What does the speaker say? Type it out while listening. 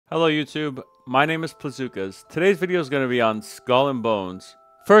Hello YouTube, my name is Plazookas. Today's video is going to be on Skull and Bones.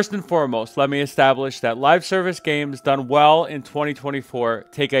 First and foremost, let me establish that live service games done well in 2024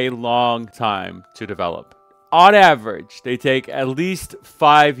 take a long time to develop. On average, they take at least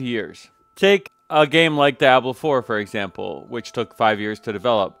 5 years. Take a game like Diablo 4, for example, which took 5 years to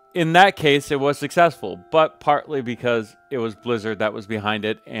develop. In that case, it was successful, but partly because it was Blizzard that was behind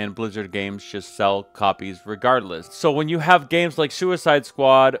it, and Blizzard games just sell copies regardless. So when you have games like Suicide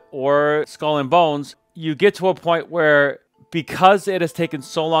Squad or Skull and Bones, you get to a point where, because it has taken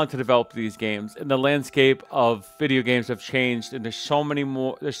so long to develop these games and the landscape of video games have changed and there's so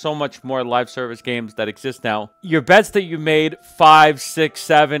much more live service games that exist now, your bets that you made 5, 6,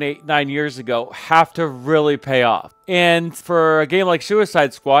 7, 8, 9 years ago have to really pay off. And for a game like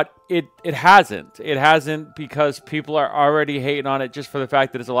Suicide Squad, it hasn't. It hasn't, because people are already hating on it just for the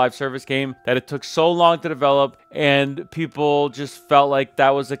fact that it's a live service game, that it took so long to develop, and people just felt like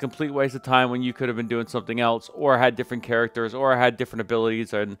that was a complete waste of time when you could have been doing something else, or had different characters, or had different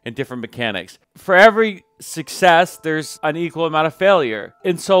abilities and different mechanics. For every success, there's an equal amount of failure.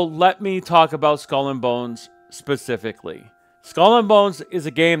 And so let me talk about Skull and Bones specifically. Skull and Bones is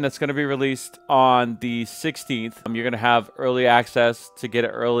a game that's going to be released on the 16th. You're going to have early access to get it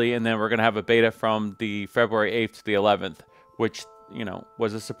early, and then we're going to have a beta from the February 8th to the 11th, which, you know,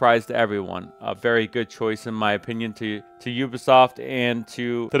 was a surprise to everyone. A very good choice, in my opinion, to Ubisoft and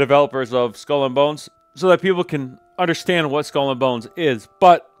to the developers of Skull and Bones, so that people can understand what Skull and Bones is.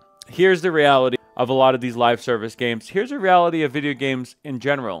 But here's the reality of a lot of these live service games. Here's the reality of video games in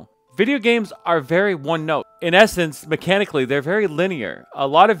general. Video games are very one note. In essence, mechanically, they're very linear. A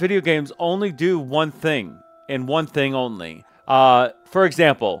lot of video games only do one thing, and one thing only. For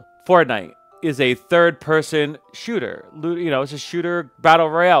example, Fortnite is a third-person shooter. You know, it's a shooter battle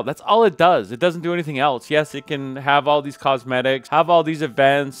royale. That's all it does. It doesn't do anything else. Yes, it can have all these cosmetics, have all these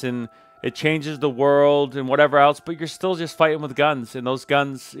events, and it changes the world and whatever else, but you're still just fighting with guns, and those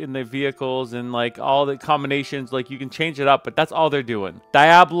guns in the vehicles and like all the combinations, like you can change it up, but that's all they're doing.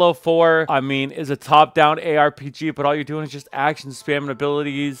 Diablo 4, I mean, is a top-down ARPG, but all you're doing is just action, spamming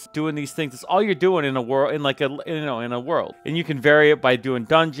abilities, doing these things. That's all you're doing in a world, in a world. And you can vary it by doing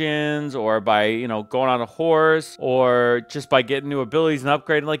dungeons, or by, you know, going on a horse, or just by getting new abilities and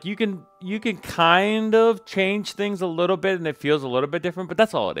upgrading. Like you can kind of change things a little bit, and it feels a little bit different, but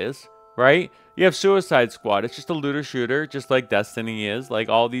that's all it is. Right? You have Suicide Squad. It's just a looter shooter, just like Destiny is. Like,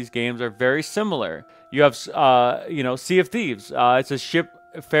 all these games are very similar. You have, you know, Sea of Thieves. It's a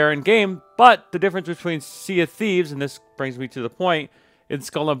ship-faring game, but the difference between Sea of Thieves, and this brings me to the point, in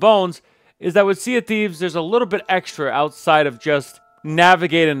Skull and Bones, is that with Sea of Thieves, there's a little bit extra outside of just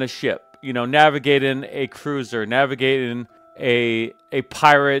navigating a ship. You know, navigating a cruiser, navigating a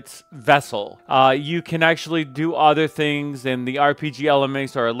pirate vessel. You can actually do other things, and the RPG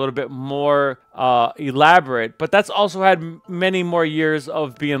elements are a little bit more elaborate, but that's also had many more years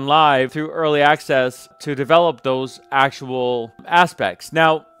of being live through early access to develop those actual aspects.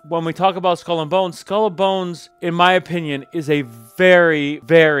 Now, when we talk about Skull and Bones, in my opinion, is a very,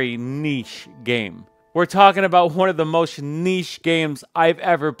 very niche game. We're talking about one of the most niche games I've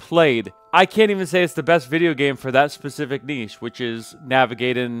ever played. I can't even say it's the best video game for that specific niche, which is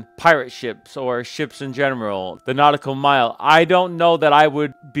navigating pirate ships or ships in general, the nautical mile. I don't know that I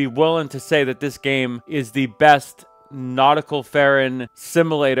would be willing to say that this game is the best nautical faring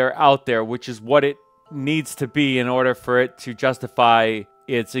simulator out there, which is what it needs to be in order for it to justify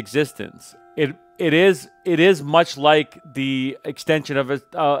its existence. It is much like the extension of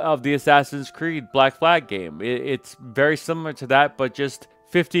the Assassin's Creed Black Flag game. It's very similar to that, but just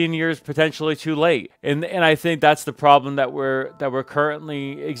 15 years potentially too late. And I think that's the problem that we're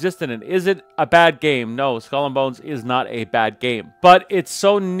currently existing in. Is it a bad game? No, Skull and Bones is not a bad game. But it's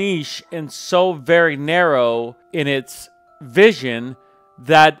so niche and so very narrow in its vision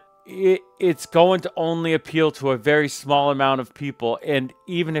that it's going to only appeal to a very small amount of people. And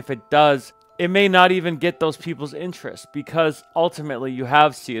even if it does, it may not even get those people's interest, because ultimately you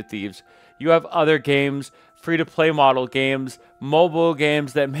have Sea of Thieves. You have other games, free-to-play model games, mobile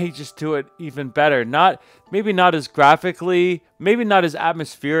games that may just do it even better. Maybe not as graphically, maybe not as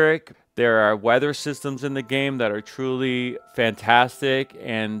atmospheric. There are weather systems in the game that are truly fantastic,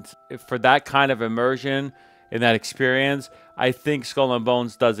 and for that kind of immersion and that experience, I think Skull and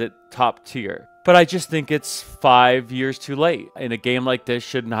Bones does it top tier. But I just think it's 5 years too late. And a game like this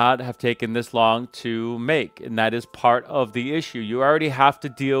should not have taken this long to make. And that is part of the issue. You already have to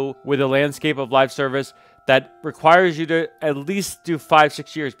deal with a landscape of live service that requires you to at least do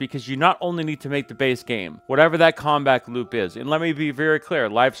 5-6 years, because you not only need to make the base game, whatever that combat loop is. And let me be very clear,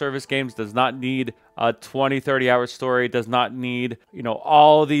 live service games does not need a 20-30 hour story. It does not need, you know,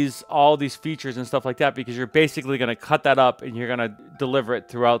 all these features and stuff like that, because you're basically going to cut that up and you're going to deliver it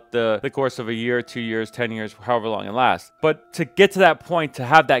throughout the course of a year, 2 years, 10 years, however long it lasts. But to get to that point, to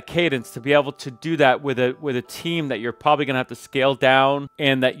have that cadence, to be able to do that with a team that you're probably going to have to scale down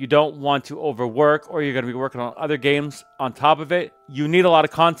and that you don't want to overwork, or you're going to be working on other games on top of it, you need a lot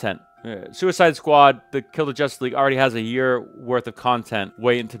of content. Suicide Squad, the Kill the Justice League, already has a year worth of content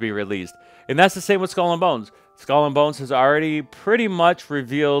waiting to be released. And that's the same with Skull and Bones. Skull and Bones has already pretty much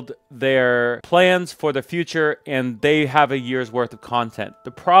revealed their plans for the future, and they have a year's worth of content.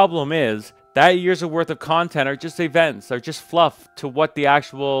 The problem is that year's worth of content are just events, are just fluff to what the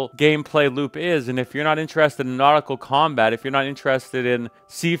actual gameplay loop is. And if you're not interested in nautical combat, if you're not interested in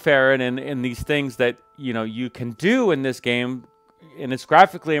seafaring and in these things that, you know, you can do in this game, and it's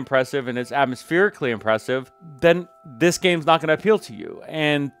graphically impressive and it's atmospherically impressive, then this game's not going to appeal to you.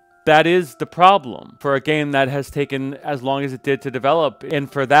 And that is the problem for a game that has taken as long as it did to develop. And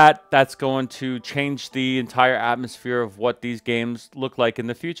for that, that's going to change the entire atmosphere of what these games look like in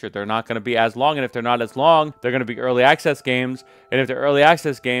the future. They're not going to be as long. And if they're not as long, they're going to be early access games. And if they're early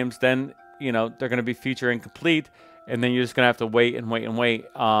access games, then, you know, they're going to be feature incomplete. And then you're just going to have to wait and wait and wait.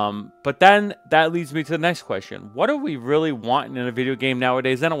 But then that leads me to the next question. What do we really want in a video game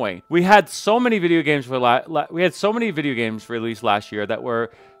nowadays anyway? We had so many video games released last year that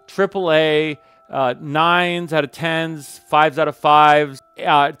were AAA, 9s out of 10s, 5s out of 5s,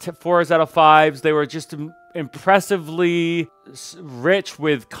 4s out of 5s. They were just impressively rich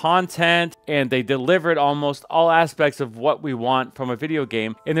with content, and they delivered almost all aspects of what we want from a video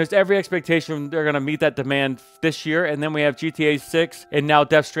game. And there's every expectation they're going to meet that demand this year. And then we have GTA 6 and now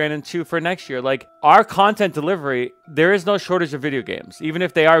Death Stranding 2 for next year. Like, our content delivery, there is no shortage of video games. Even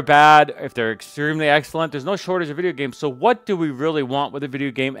if they are bad, if they're extremely excellent, there's no shortage of video games. So what do we really want with a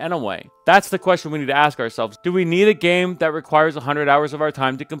video game anyway? That's the question we need to ask ourselves. Do we need a game that requires 100 hours of our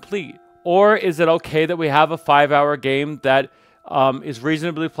time to complete? Or is it okay that we have a 5-hour game that is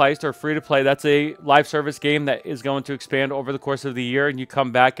reasonably priced or free to play? That's a live service game that is going to expand over the course of the year, and you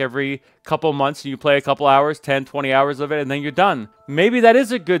come back every couple months and you play a couple hours, 10, 20 hours of it, and then you're done. Maybe that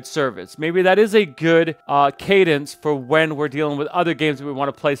is a good service. Maybe that is a good cadence for when we're dealing with other games that we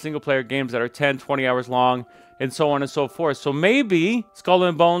want to play, single player games that are 10, 20 hours long, and so on and so forth. So maybe Skull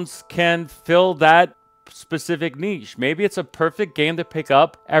and Bones can fill that specific niche. Maybe it's a perfect game to pick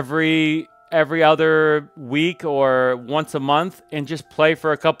up every other week or once a month and just play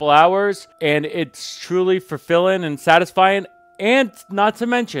for a couple hours, and it's truly fulfilling and satisfying. And not to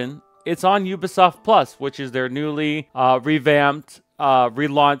mention, it's on Ubisoft Plus, which is their newly revamped,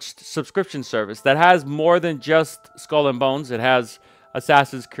 relaunched subscription service that has more than just Skull and Bones. It has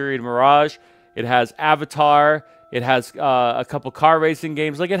Assassin's Creed Mirage, it has Avatar, it has a couple car racing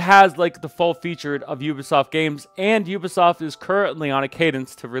games. Like, it has like the full featured of Ubisoft games, and Ubisoft is currently on a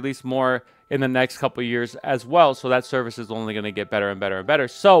cadence to release more in the next couple of years as well. So that service is only going to get better and better and better.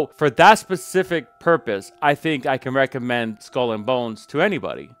 So for that specific purpose, I think I can recommend Skull and Bones to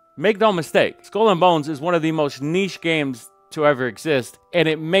anybody. Make no mistake, Skull and Bones is one of the most niche games to ever exist, and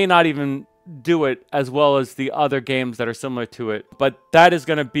it may not even do it as well as the other games that are similar to it, but that is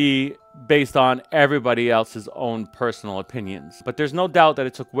going to be based on everybody else's own personal opinions. But there's no doubt that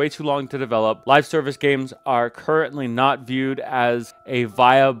it took way too long to develop. Live service games are currently not viewed as a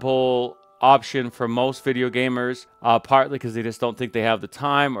viable option for most video gamers, partly because they just don't think they have the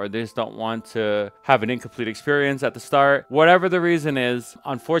time, or they just don't want to have an incomplete experience at the start. Whatever the reason is,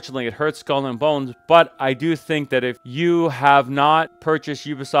 unfortunately, it hurts Skull and Bones. But I do think that if you have not purchased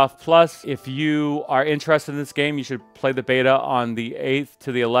Ubisoft Plus, if you are interested in this game, you should play the beta on the 8th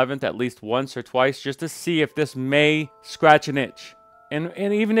to the 11th at least once or twice, just to see if this may scratch an itch. And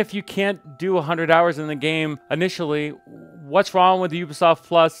even if you can't do 100 hours in the game initially, what's wrong with Ubisoft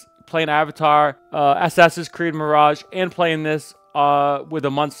Plus playing Avatar, Assassin's Creed Mirage, and playing this with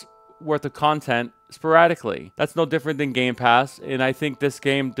a month's worth of content sporadically? That's no different than Game Pass, and I think this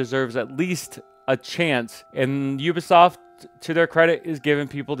game deserves at least a chance. And Ubisoft, to their credit, is giving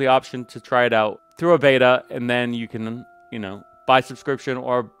people the option to try it out through a beta, and then you can, you know, buy subscription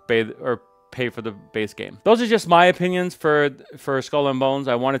or pay for the base game. Those are just my opinions for Skull and Bones.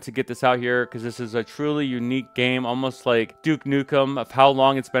 I wanted to get this out here because this is a truly unique game, almost like Duke Nukem, of how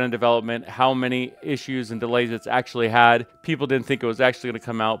long it's been in development, how many issues and delays it's actually had. People didn't think it was actually going to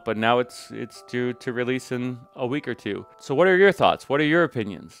come out, but now it's due to release in a week or two. So what are your thoughts? What are your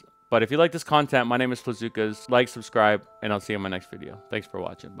opinions? But if you like this content, my name is Plazukas. Like, subscribe, and I'll see you in my next video. Thanks for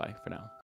watching. Bye for now.